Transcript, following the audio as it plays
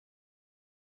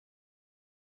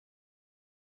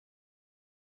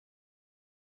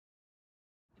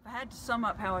If I had to sum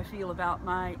up how I feel about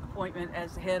my appointment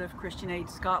as the head of Christian Aid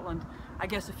Scotland, I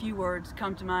guess a few words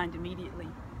come to mind immediately.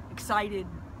 Excited,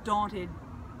 daunted,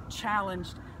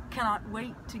 challenged, cannot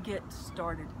wait to get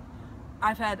started.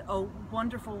 I've had a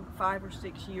wonderful 5 or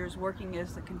 6 years working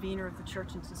as the convener of the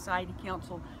Church and Society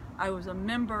Council. I was a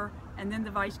member and then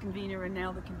the vice convener and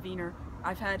now the convener.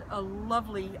 I've had a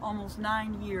lovely almost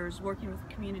 9 years working with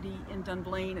the community in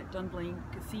Dunblane at Dunblane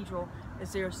Cathedral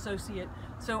as their associate.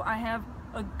 So I have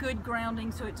a good grounding,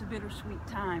 so it's a bittersweet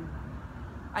time.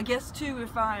 I guess too,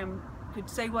 if I could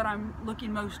say what I'm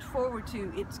looking most forward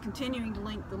to, it's continuing to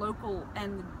link the local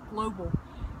and the global.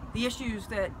 The issues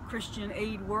that Christian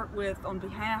Aid work with on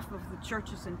behalf of the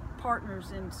churches and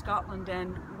partners in Scotland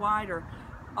and wider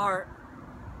are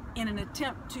in an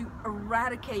attempt to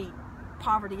eradicate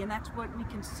poverty, and that's what we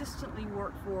consistently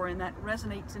work for, and that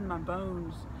resonates in my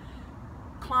bones.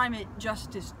 Climate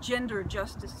justice, gender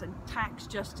justice, and tax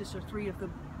justice are 3 of the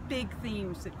big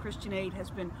themes that Christian Aid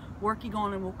has been working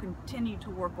on and will continue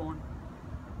to work on.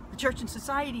 The Church and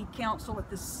Society Council at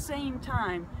the same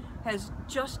time has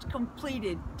just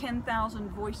completed 10,000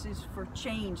 Voices for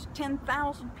Change.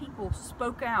 10,000 people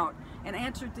spoke out and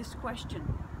answered this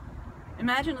question.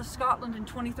 Imagine a Scotland in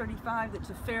 2035 that's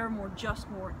a fair, more just,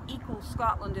 more equal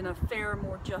Scotland in a fair,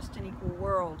 more just and equal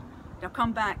world. Now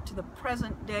come back to the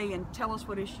present day and tell us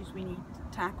what issues we need to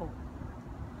tackle.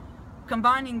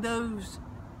 Combining those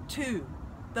two,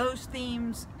 those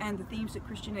themes and the themes that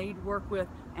Christian Aid work with,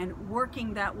 and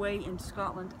working that way in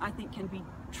Scotland, I think can be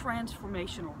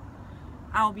transformational.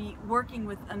 I'll be working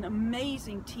with an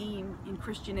amazing team in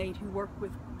Christian Aid who work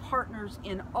with partners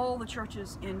in all the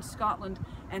churches in Scotland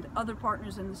and other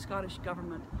partners in the Scottish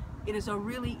government. It is a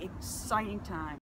really exciting time.